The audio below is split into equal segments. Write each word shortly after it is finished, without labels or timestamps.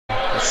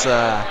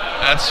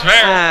That's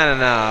fair. I don't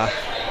know.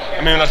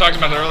 I mean, I talked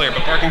about it earlier,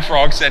 but Barking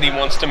Frog said he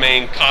wants to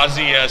main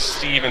Kazuya,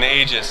 Steve, and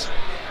Aegis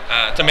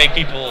to make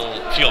people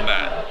feel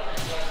bad.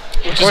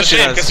 Which is a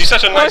shame, because he's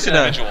such a nice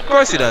individual. Of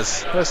course he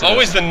does.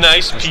 Always the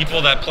nice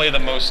people that play the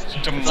most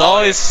demonic. It's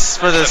always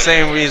for the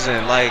same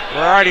reason. Like,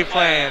 we're already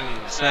playing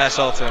Smash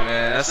Ultimate,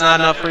 man. That's not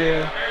enough for you.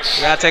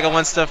 You gotta take it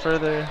one step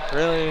further.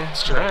 Really?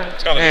 It's true. Right.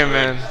 It's kind of hey,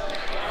 man.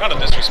 Kind of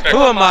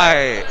disrespectful.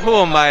 Who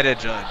am I to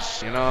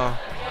judge? You know?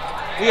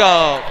 We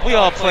all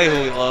play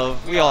who we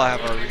love. We all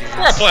have our reasons.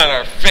 We're playing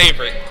our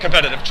favorite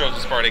competitive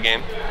Children's Party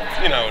game.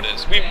 You know how it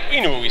is. We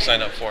knew what we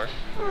signed up for.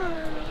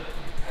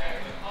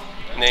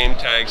 Name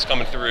tags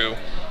coming through.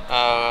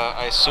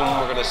 I assume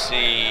we're going to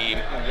see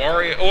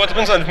Wario. Oh, it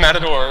depends on if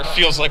Matador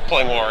feels like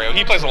playing Wario.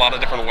 He plays a lot of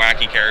different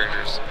wacky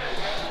characters.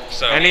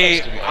 So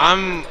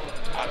I'm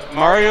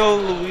Mario,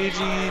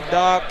 Luigi,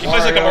 Doc. He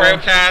plays like the Mario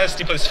cast.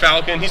 He plays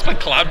Falcon. He's played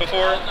Cloud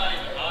before.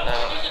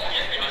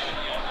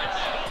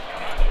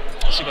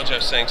 Seagull Joe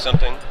saying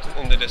something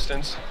in the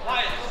distance.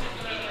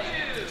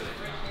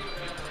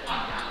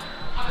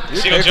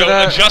 Seagull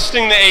Joe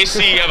adjusting the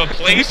AC of a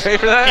place he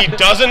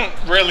doesn't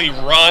really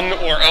run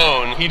or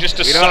own. He just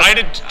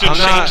decided to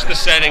change the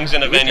settings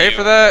in a venue. Pay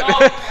for that?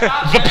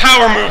 The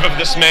power move of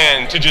this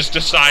man to just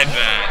decide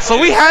that. So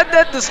we had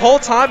that this whole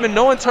time and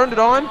no one turned it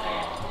on?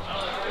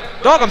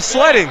 Dog, I'm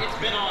sweating.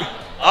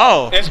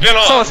 Oh. It's been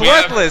on. So it's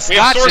worthless. We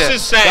have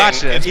sources saying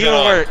it's been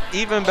on.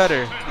 Even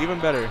better.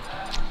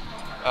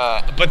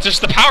 But just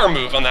the power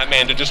move on that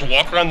man to just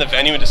walk around the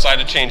venue and decide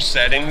to change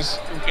settings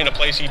in a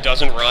place he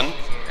doesn't run.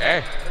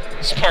 Hey.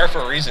 It's par for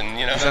a reason,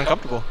 you know. It's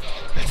uncomfortable.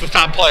 It's the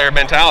top player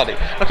mentality.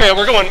 Okay,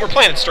 we're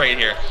playing it straight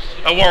here.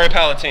 Wario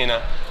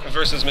Palutena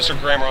versus Mr.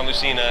 Grammar on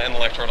Lucina and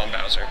Electrode on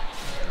Bowser.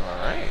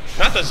 Alright.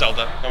 Not the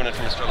Zelda coming in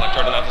from Mr.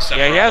 Electrode, and not the Sephiroth.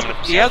 Yeah,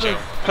 he has been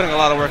putting a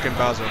lot of work in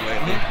Bowser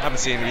lately. I've been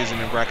seeing him using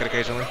it in bracket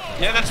occasionally.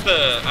 Yeah, that's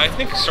I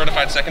think,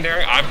 certified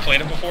secondary. I've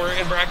played it before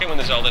in bracket when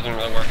the Zelda didn't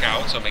really work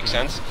out, so it makes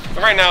sense.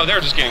 But right now, they're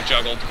just getting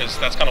juggled because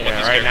that's kind of what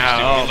these characters do.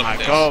 Oh my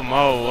god,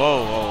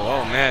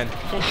 whoa, man.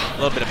 A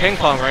little bit of ping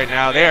pong right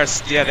now. They were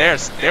stuck in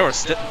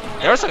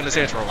the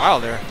stage for a while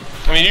there.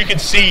 I mean, you can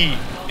see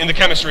in the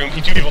chemistry room,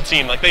 two people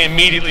team, like they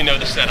immediately know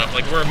the setup.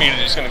 Like we're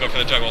immediately just going to go for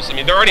the juggles. I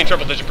mean, they're already in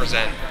triple-digit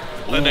 %.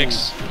 That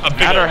makes a big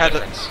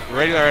difference. The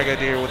regular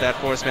Agadir with that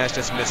forward smash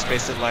just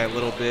misspaced it like a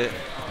little bit.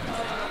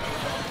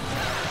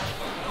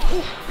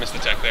 Missed the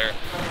tech there.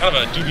 Kind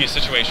of a dubious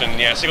situation.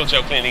 Yeah, Seagull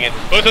Joe cleaning it.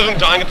 Both of them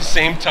dying at the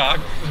same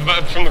time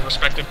from the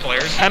respective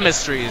players.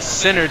 Chemistry,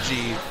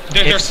 synergy.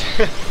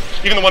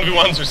 Even the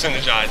 1v1s are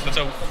synergized.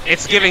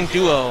 It's giving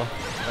duo.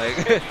 Like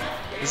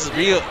this is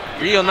real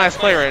nice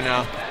play right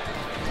now.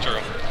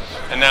 True.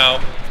 And now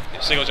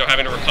Seagull Joe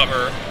having to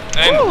recover.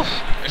 And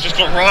it's just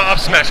a raw up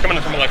smash coming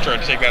in from Electrode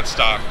to take that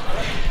stock.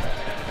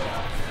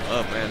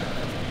 Oh, man.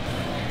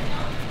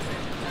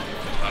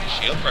 A lot of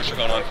shield pressure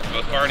going on from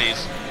both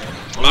parties.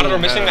 Matador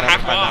missing the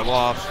half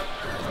off.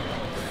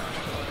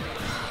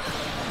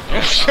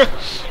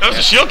 That was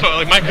a shield poke,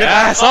 like my goodness.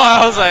 Yeah, I saw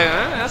it. I was like,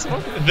 that's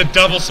working. The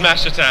double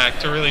smash attack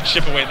to really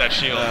chip away that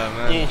shield.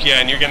 Ooh, yeah,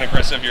 and you're getting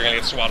aggressive, you're going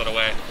to get swatted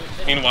away.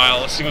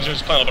 Meanwhile, Seagull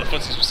Joe's playing a little bit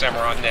of footsies with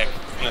SamurottNick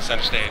in the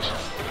center stage.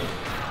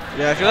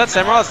 Yeah, I feel that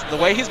Samurott, the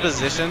way he's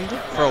positioned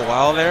for a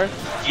while there,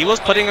 he was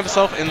putting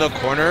himself in the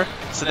corner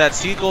so that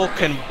Seagull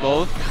can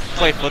both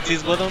play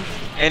footsies with him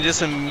and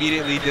just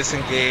immediately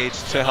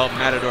disengage to help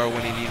Matador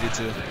when he needed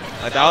to.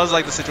 Like that was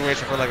like the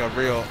situation for like a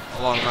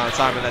long amount of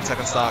time in that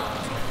second stock.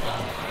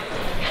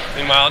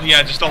 Meanwhile,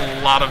 yeah, just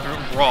a lot of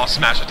raw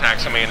smash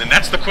attacks coming in, and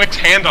that's the quick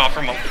handoff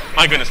from,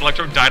 my goodness,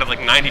 Electrode died at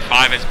like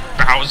 95 as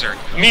Bowser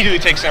immediately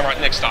takes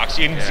SamurottNick stock,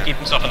 so he needs to keep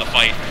himself in the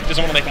fight.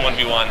 Doesn't want to make him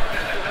 1v1.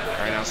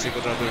 Right now,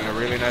 Seagull Joe doing a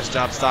really nice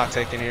job stock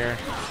taking here.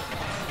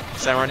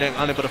 SamurottNick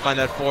unable to find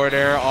that forward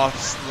air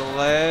off the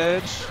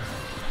ledge.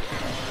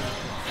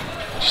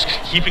 Just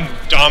keeping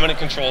dominant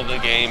control of the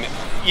game.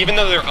 Even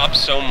though they're up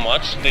so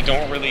much, they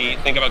don't really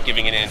think about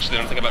giving an inch. They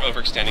don't think about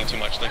overextending too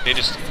much. Like they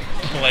just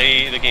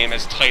play the game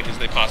as tight as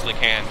they possibly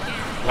can.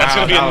 That's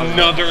going to be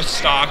another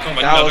stock from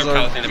another Palutena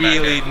back. That was a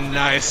really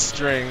nice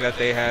string that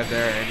they had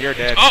there, and you're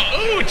dead.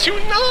 Oh, ooh,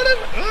 2-0.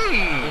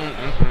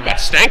 Got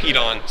stankied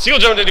on. Seagull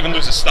Joe didn't even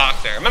lose a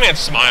stock there. My man's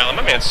smiling.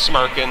 My man's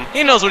smirking.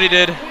 He knows what he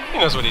did. He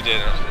knows what he did.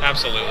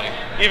 Absolutely.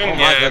 Even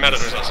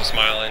Matador's also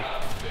smiling.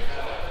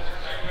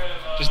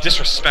 Just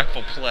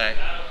disrespectful play.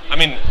 I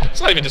mean,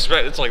 it's not even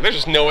disrespectful. It's like they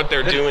just know what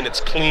they're doing. It's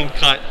clean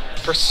cut,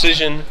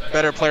 precision.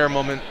 Better player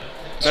moment.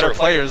 Better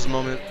players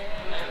moment.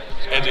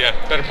 And yeah,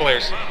 better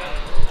players.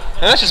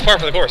 And that's just par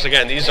for the course.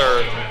 Again, these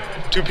are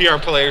 2 PR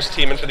players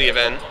teaming for the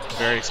event.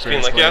 Very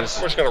experienced players.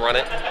 Yeah, we're just going to run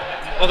it.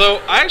 Although,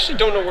 I actually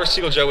don't know where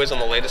Seagull Joe is on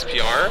the latest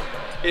PR.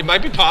 It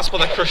might be possible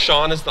that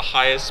Krishan is the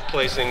highest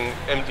placing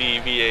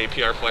MDVA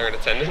PR player in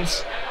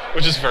attendance,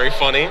 which is very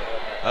funny.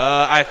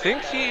 I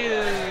think he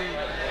is...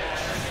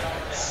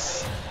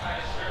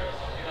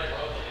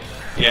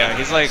 Yeah,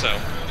 he's like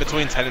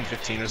between 10 and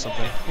 15 or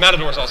something.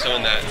 Matador's also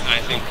in that, I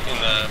think, in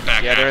the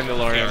back half they're in the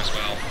lower end as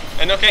well.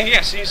 And okay,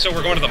 yeah, see, so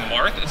we're going to the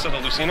Marth instead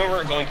of the Lucina,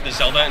 we're going to the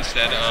Zelda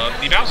instead of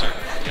the Bowser.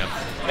 Yep.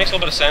 makes a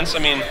little bit of sense. I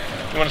mean,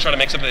 you want to try to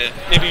make something.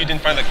 Maybe you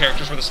didn't find the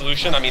characters were the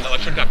solution. I mean,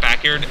 Electrode got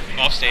back aired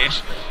off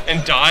stage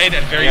and died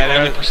at very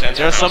early percents.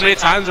 There were so many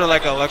times where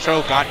like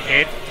Electrode got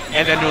hit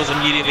and then it was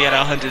immediately at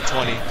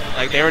 120.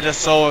 Like they were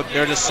just so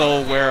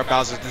aware of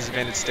Bowser's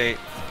disadvantaged state.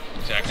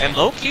 Exactly. And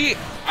low key,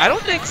 I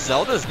don't think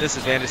Zelda's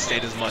disadvantaged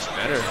state is much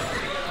better.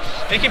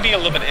 They can be a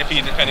little bit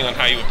iffy depending on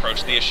how you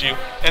approach the issue.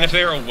 And if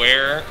they're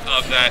aware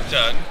of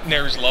that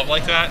Nair's Love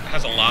like that,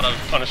 has a lot of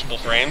punishable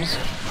frames.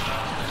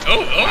 Oh,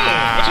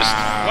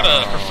 what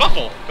a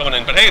kerfuffle going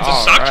in. But hey, it's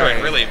a stock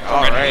trade, really.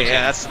 Alright,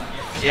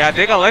 yeah, I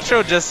think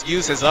Electro just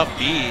used his up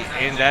B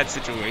in that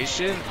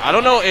situation. I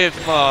don't know if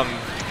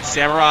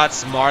Samurott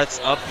Smart's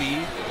up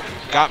B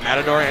got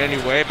Matador in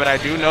any way, but I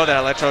do know that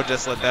Electro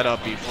just let that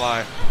up B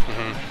fly.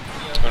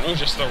 And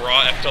just the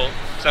raw F tilt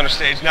center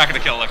stage. Not going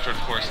to kill Electrode,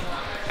 of course.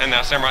 And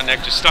now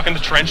SamurottNick just stuck in the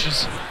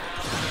trenches.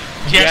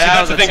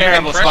 Yeah, that's a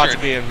terrible spot to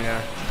be in,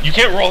 yeah. You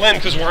can't roll in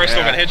because Warrior's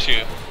still going to hit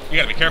you. You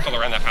got to be careful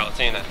around that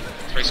Palutena.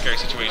 It's a very scary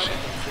situation.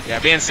 Yeah,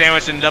 being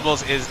sandwiched in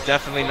doubles is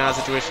definitely not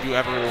a situation you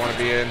ever want to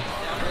be in.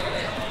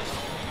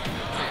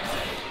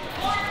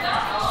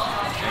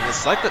 And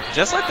it's like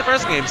just like the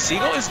first game,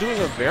 Seagull is doing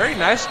a very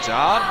nice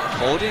job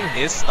holding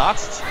his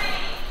stocks.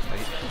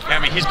 Yeah, I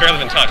mean, he's barely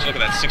been touched. Look at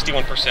that,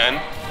 61%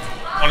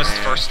 on his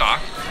first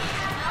stock.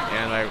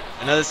 And like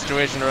another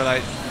situation where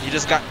like you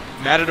just got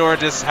Matador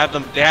just have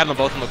them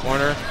both in the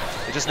corner.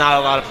 There's just not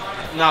a lot of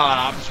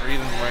options for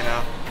either of them right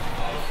now.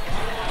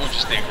 Ooh,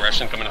 just the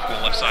aggression coming in from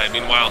the left side.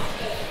 Meanwhile,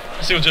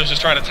 Seagull Joe's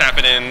just trying to tap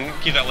it in,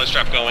 keep that ledge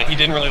trap going. He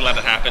didn't really let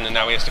it happen, and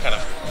now he has to kind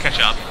of catch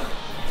up.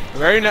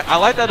 I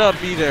like that up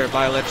B there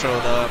by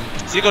Electrode.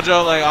 Seagull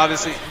Joe, like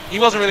obviously he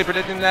wasn't really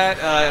predicting that.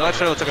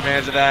 Electrode took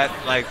advantage of that,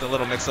 like the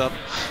little mix-up.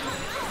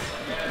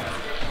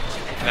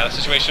 Now the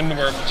situation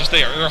where just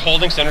they're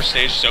holding center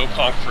stage so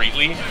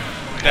concretely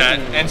that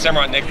and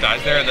SamurottNick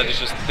dies there that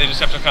they just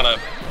have to kind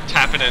of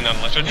tap it in on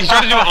Electrode. He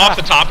tried to do it off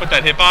the top with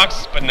that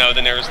hitbox, but no,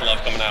 the Nair's Love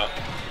coming out.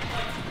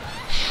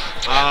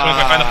 If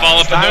I find the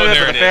follow-up, but no,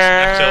 there it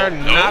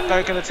is.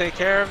 Not gonna take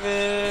care of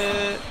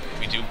it.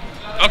 We do.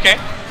 Okay.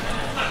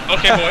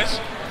 Okay,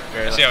 boys.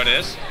 Let's see how it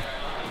is.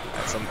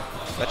 That's some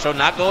Electrode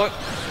not going.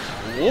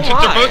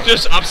 They're both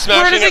just up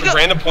smashing at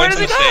random points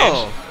on the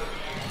stage.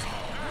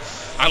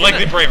 I like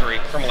the bravery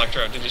from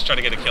Electrode to just try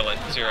to get a kill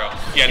at 0.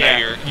 Yeah, now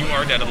you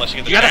are dead unless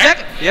you get the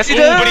tech. Yes, he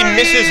does. But he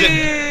misses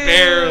it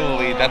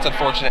barely. That's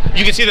unfortunate.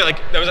 You can see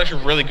that that was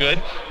actually really good.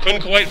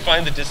 Couldn't quite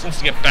find the distance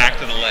to get back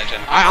to the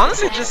legend. I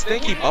honestly just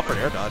think he buffered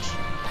air dodge.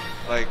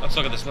 Like, let's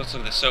look at this.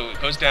 So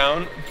it goes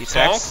down. He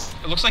techs.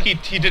 It looks like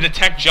he did a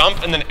tech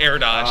jump and then air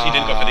dodge. He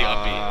didn't go for the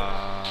up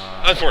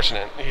B.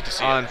 Unfortunate. I hate to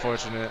see it.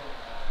 Unfortunate.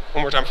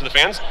 One more time for the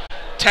fans.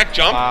 Tech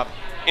jump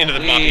into the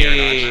Bobby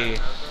air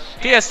dodge.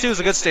 PS2 is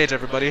a good stage,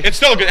 everybody. It's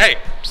still a good. Hey,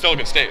 still a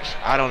good stage.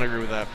 I don't agree with that.